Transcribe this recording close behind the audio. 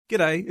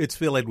G'day, it's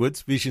Phil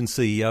Edwards, Vision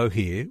CEO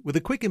here, with a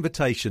quick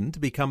invitation to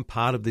become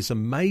part of this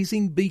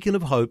amazing beacon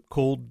of hope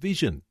called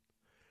Vision.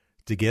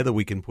 Together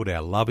we can put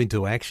our love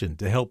into action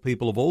to help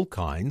people of all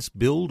kinds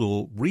build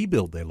or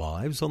rebuild their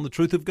lives on the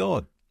truth of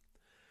God.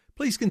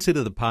 Please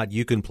consider the part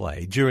you can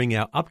play during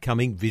our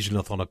upcoming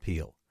Visionathon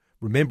appeal,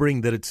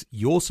 remembering that it's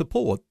your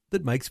support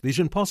that makes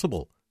Vision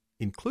possible,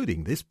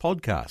 including this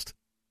podcast.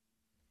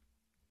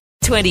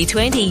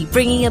 2020,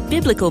 bringing a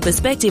biblical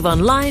perspective on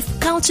life,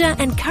 culture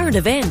and current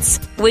events.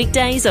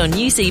 Weekdays on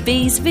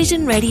UCB's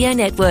Vision Radio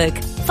Network.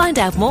 Find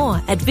out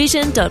more at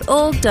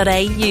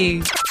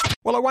vision.org.au.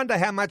 Well, I wonder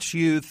how much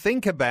you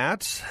think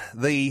about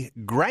the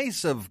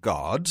grace of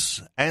God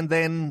and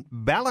then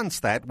balance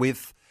that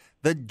with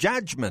the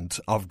judgment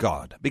of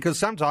God. Because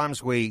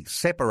sometimes we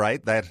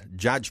separate that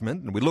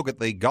judgment and we look at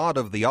the God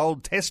of the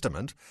Old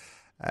Testament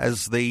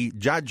as the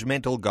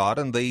judgmental God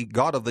and the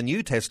God of the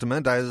New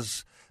Testament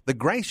as the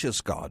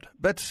gracious God.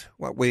 But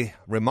what we're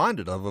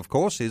reminded of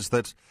course, is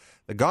that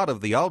the God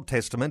of the Old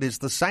Testament is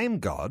the same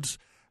God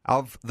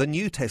of the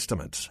New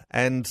Testament,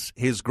 and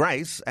his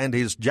grace and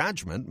his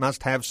judgment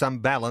must have some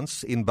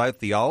balance in both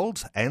the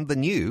Old and the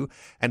New,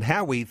 and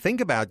how we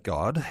think about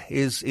God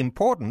is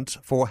important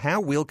for how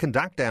we'll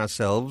conduct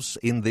ourselves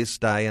in this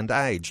day and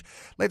age.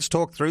 Let's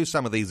talk through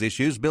some of these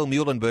issues. Bill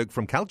Muehlenberg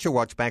from Culture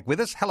Watch back with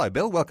us. Hello,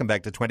 Bill. Welcome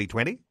back to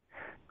 2020.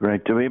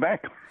 Great to be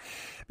back.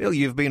 Bill,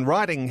 you've been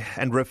writing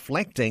and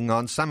reflecting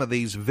on some of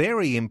these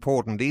very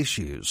important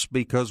issues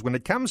because when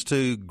it comes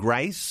to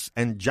grace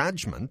and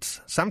judgment,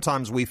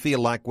 sometimes we feel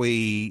like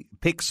we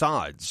pick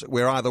sides.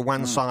 We're either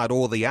one side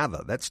or the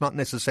other. That's not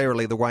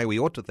necessarily the way we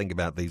ought to think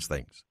about these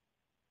things.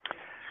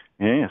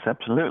 Yes,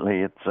 absolutely.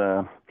 It's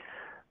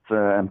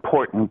an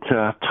important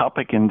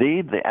topic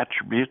indeed, the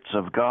attributes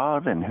of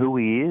God and who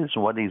he is,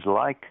 what he's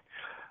like.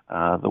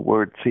 The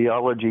word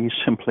theology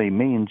simply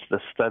means the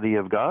study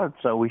of God,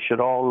 so we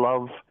should all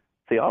love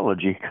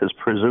theology, because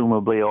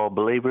presumably all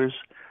believers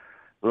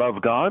love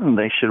God and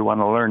they should want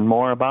to learn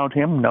more about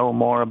him, know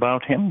more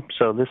about him.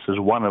 So this is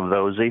one of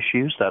those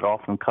issues that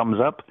often comes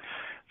up.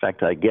 In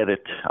fact, I get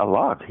it a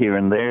lot here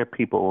and there.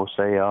 People will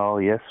say, oh,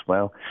 yes,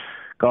 well,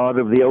 God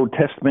of the Old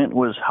Testament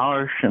was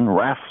harsh and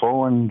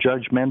wrathful and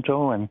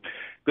judgmental, and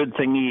good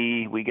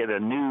thing we get a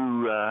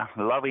new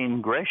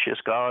loving, gracious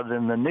God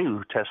in the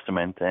New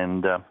Testament.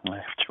 And I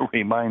have to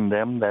remind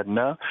them that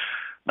no,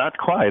 not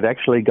quite.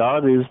 Actually,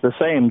 God is the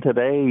same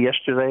today,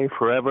 yesterday,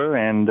 forever,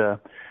 and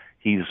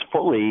he's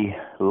fully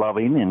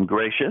loving and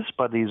gracious,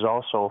 but he's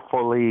also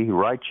fully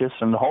righteous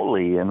and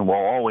holy and will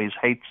always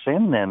hate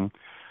sin and,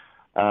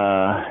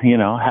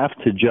 have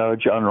to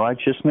judge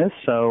unrighteousness.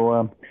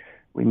 So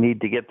we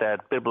need to get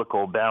that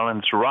biblical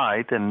balance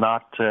right and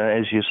not,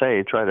 as you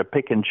say, try to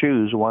pick and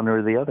choose one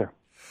or the other.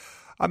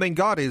 I mean,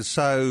 God is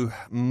so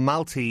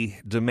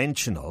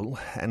multi-dimensional,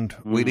 and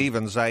we'd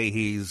even say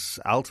he's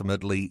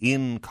ultimately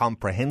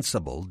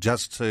incomprehensible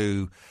just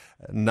to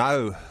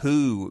know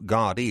who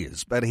God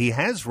is. But he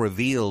has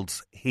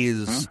revealed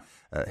his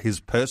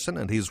person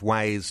and his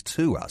ways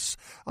to us.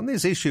 On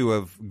this issue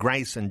of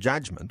grace and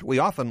judgment, we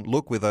often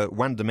look with a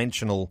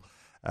one-dimensional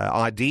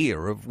idea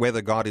of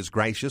whether God is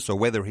gracious or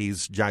whether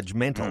he's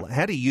judgmental.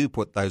 How do you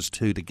put those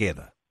two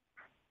together?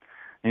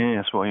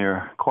 Yes, well,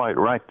 you're quite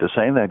right to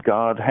say that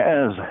God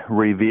has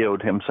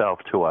revealed himself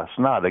to us,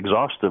 not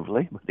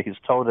exhaustively, but he's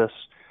told us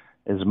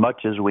as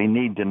much as we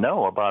need to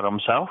know about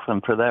himself,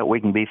 and for that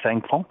we can be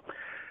thankful.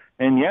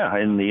 And yeah,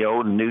 in the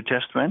Old and New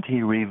Testament,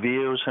 he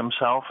reveals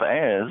himself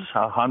as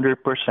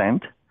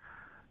 100%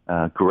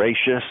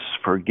 gracious,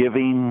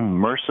 forgiving,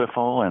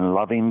 merciful, and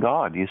loving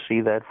God. You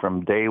see that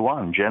from day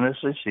one,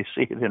 Genesis, you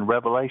see it in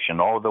Revelation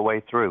all the way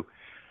through.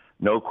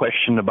 No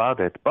question about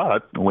it.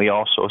 But we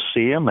also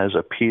see him as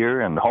a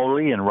pure and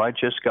holy and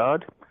righteous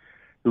God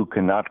who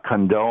cannot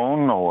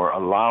condone or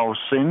allow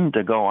sin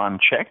to go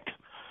unchecked.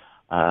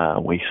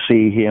 We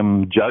see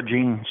him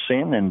judging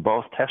sin in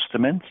both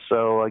testaments.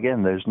 So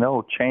again, there's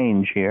no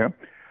change here.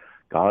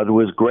 God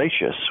was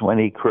gracious when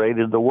he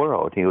created the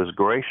world. He was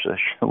gracious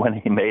when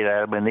he made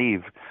Adam and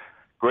Eve.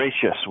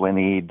 Gracious when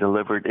he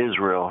delivered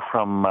Israel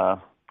from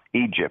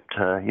Egypt.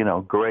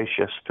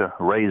 Gracious to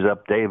raise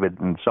up David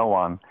and so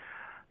on.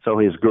 So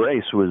his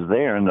grace was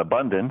there in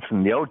abundance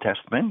in the Old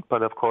Testament,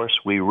 but of course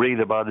we read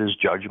about his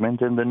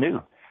judgment in the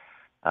New.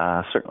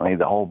 Certainly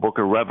the whole book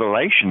of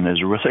Revelation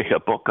is really a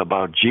book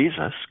about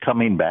Jesus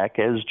coming back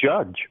as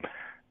judge,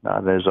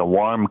 not as a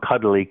warm,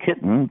 cuddly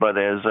kitten, but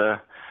as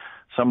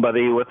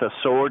somebody with a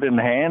sword in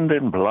hand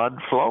and blood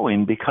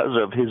flowing because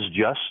of his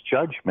just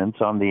judgments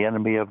on the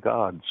enemy of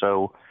God.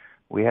 So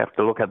we have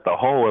to look at the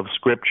whole of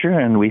Scripture,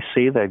 and we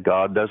see that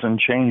God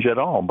doesn't change at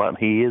all, but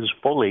he is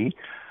fully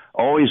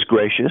always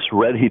gracious,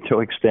 ready to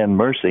extend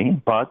mercy,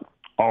 but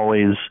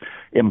always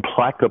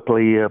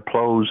implacably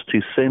opposed to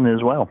sin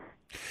as well.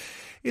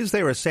 Is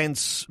there a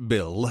sense,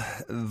 Bill,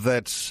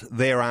 that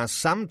there are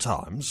some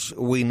times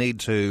we need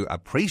to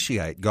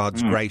appreciate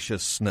God's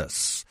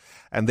graciousness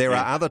And there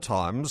are other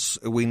times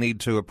we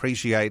need to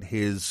appreciate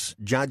his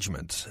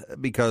judgment,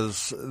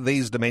 because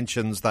these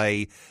dimensions,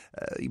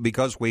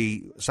 because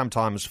we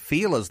sometimes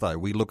feel as though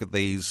we look at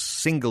these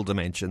single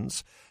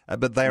dimensions,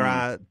 but there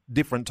are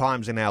different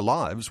times in our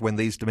lives when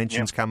these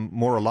dimensions come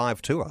more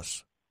alive to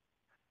us.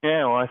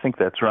 Yeah, well, I think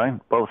that's right,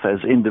 both as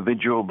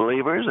individual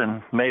believers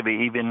and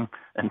maybe even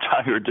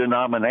entire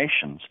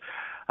denominations.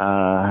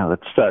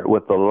 Let's start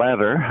with the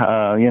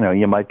latter.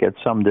 You might get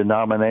some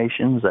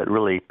denominations that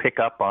really pick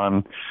up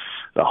on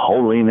the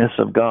holiness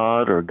of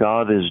God, or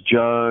God is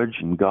judge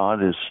and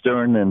God is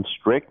stern and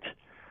strict.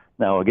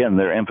 Now, again,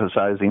 they're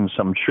emphasizing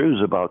some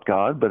truths about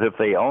God, but if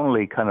they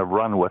only kind of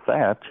run with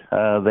that,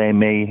 they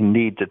may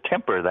need to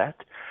temper that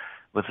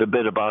with a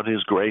bit about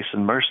his grace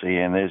and mercy.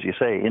 And as you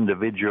say,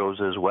 individuals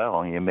as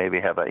well. You maybe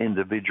have an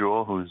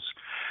individual who's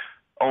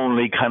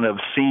only kind of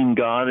seen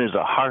God as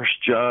a harsh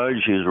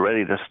judge who's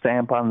ready to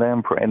stamp on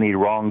them for any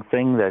wrong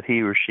thing that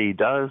he or she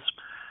does.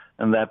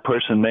 And that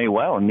person may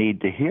well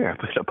need to hear a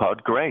bit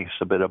about grace,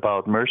 a bit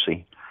about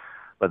mercy.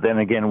 But then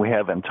again, we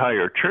have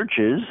entire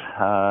churches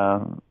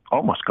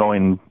almost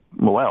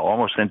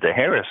into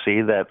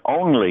heresy that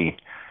only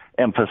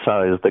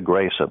emphasize the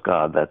grace of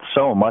God. That's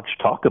so much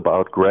talk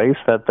about grace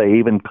that they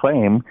even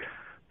claim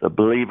the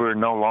believer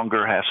no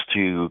longer has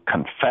to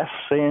confess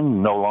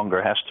sin, no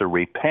longer has to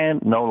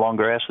repent, no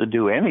longer has to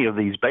do any of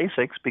these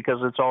basics because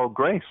it's all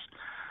grace.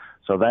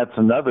 So that's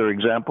another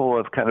example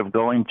of kind of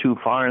going too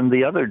far in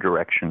the other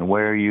direction,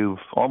 where you've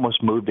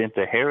almost moved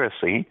into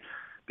heresy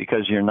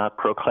because you're not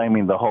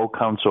proclaiming the whole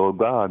counsel of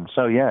God.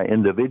 So yeah,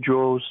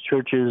 individuals,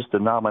 churches,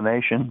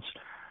 denominations,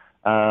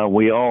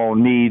 we all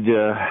need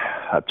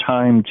a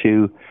time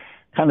to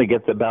kind of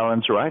get the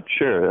balance right.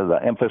 Sure,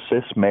 the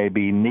emphasis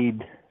maybe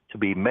need to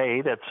be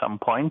made at some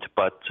point,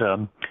 but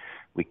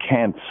we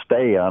can't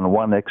stay on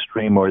one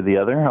extreme or the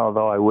other,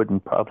 although I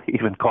wouldn't probably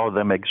even call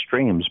them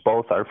extremes.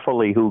 Both are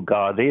fully who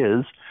God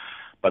is,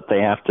 but they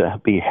have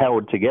to be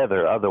held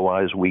together.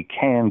 Otherwise, we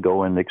can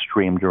go in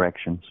extreme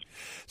directions.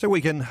 So we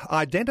can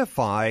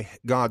identify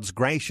God's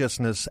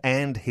graciousness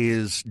and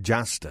his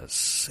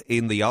justice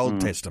in the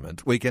Old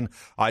Testament. We can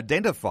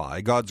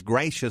identify God's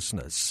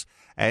graciousness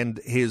and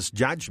his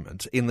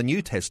judgment in the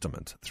New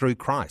Testament through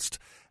Christ.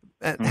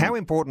 How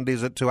important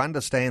is it to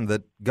understand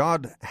that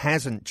God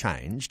hasn't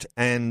changed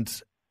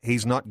and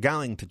he's not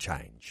going to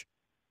change?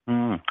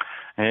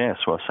 Yes,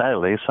 well,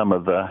 sadly, some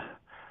of the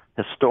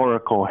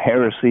historical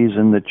heresies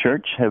in the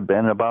church have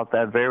been about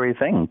that very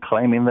thing,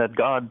 claiming that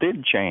God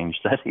did change,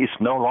 that he's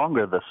no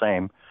longer the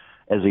same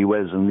as he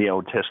was in the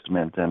Old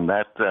Testament, and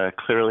that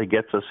clearly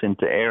gets us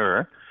into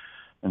error.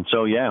 And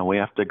so, yeah, we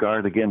have to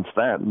guard against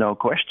that, no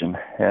question.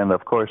 And,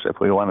 of course, if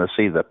we want to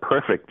see the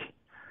perfect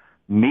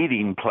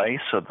meeting place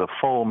of the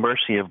full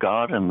mercy of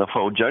God and the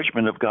full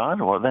judgment of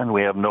God, well, then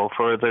we have no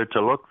further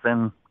to look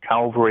than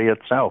Calvary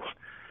itself.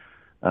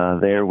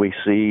 There we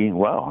see,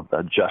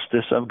 the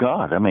justice of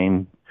God. I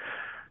mean,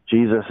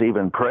 Jesus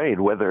even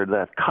prayed whether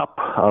that cup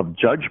of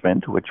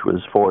judgment, which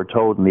was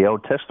foretold in the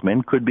Old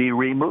Testament, could be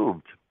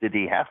removed. Did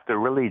he have to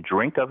really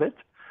drink of it?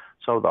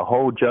 So the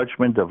whole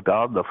judgment of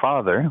God the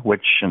Father,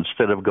 which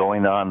instead of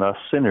going on us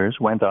sinners,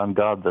 went on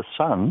God the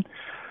Son,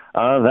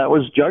 that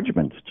was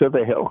judgment to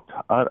the hilt,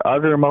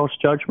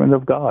 uttermost judgment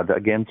of God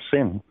against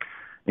sin.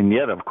 And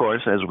yet, of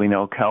course, as we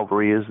know,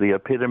 Calvary is the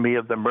epitome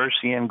of the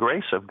mercy and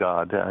grace of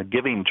God,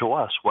 giving to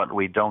us what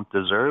we don't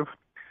deserve.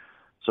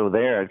 So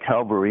there at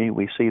Calvary,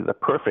 we see the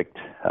perfect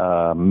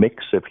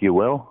mix, if you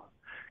will.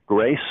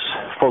 Grace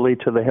fully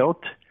to the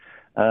hilt,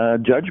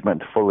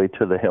 judgment fully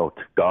to the hilt.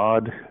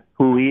 God,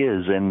 who he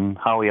is and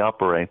how he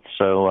operates.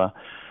 So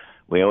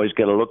we always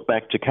got to look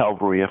back to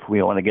Calvary if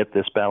we want to get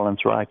this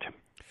balance right.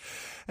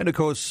 And, of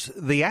course,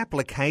 the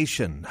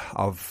application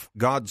of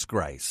God's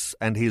grace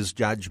and his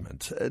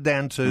judgment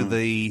down to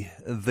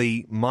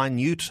the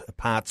minute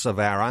parts of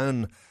our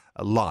own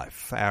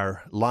life,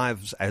 our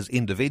lives as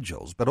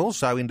individuals, but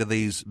also into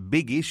these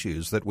big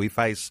issues that we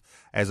face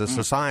as a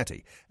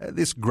society.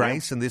 This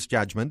grace and this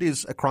judgment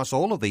is across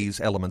all of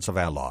these elements of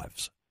our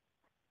lives.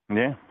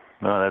 Yeah,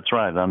 no, that's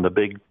right. On the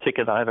big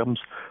ticket items,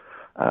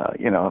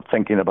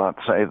 thinking about,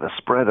 say, the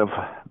spread of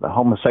the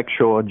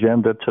homosexual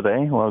agenda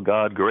today, well,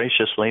 God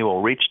graciously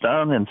will reach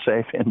down and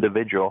save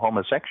individual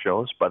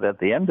homosexuals, but at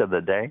the end of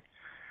the day,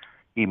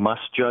 he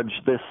must judge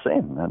this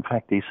sin. In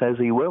fact, he says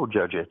he will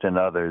judge it in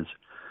others.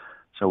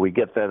 So we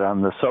get that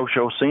on the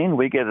social scene,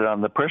 we get it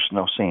on the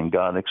personal scene.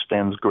 God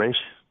extends grace,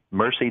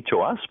 mercy to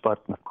us,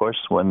 but of course,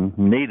 when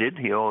needed,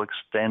 he'll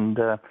extend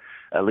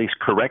at least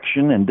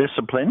correction and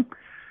discipline,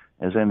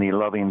 as any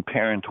loving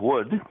parent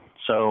would.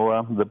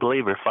 So the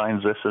believer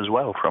finds this as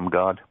well from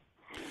God.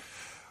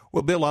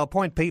 Well, Bill, I'll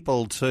point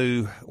people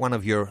to one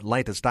of your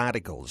latest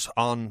articles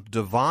on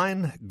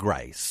divine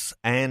grace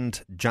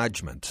and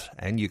judgment.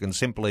 And you can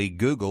simply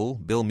Google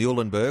Bill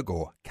Muehlenberg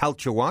or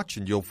Culture Watch,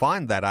 and you'll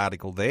find that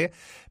article there.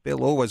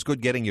 Bill, always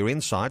good getting your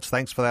insights.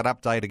 Thanks for that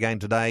update again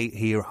today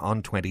here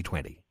on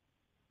 2020.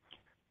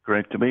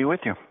 Great to be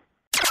with you.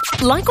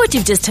 Like what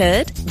you've just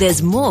heard?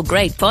 There's more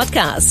great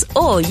podcasts,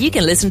 or you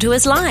can listen to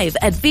us live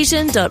at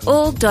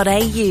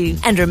vision.org.au.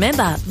 And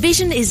remember,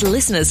 Vision is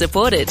listener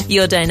supported.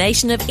 Your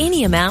donation of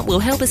any amount will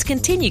help us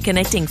continue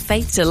connecting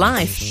faith to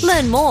life.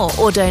 Learn more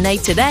or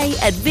donate today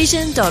at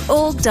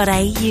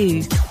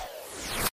vision.org.au.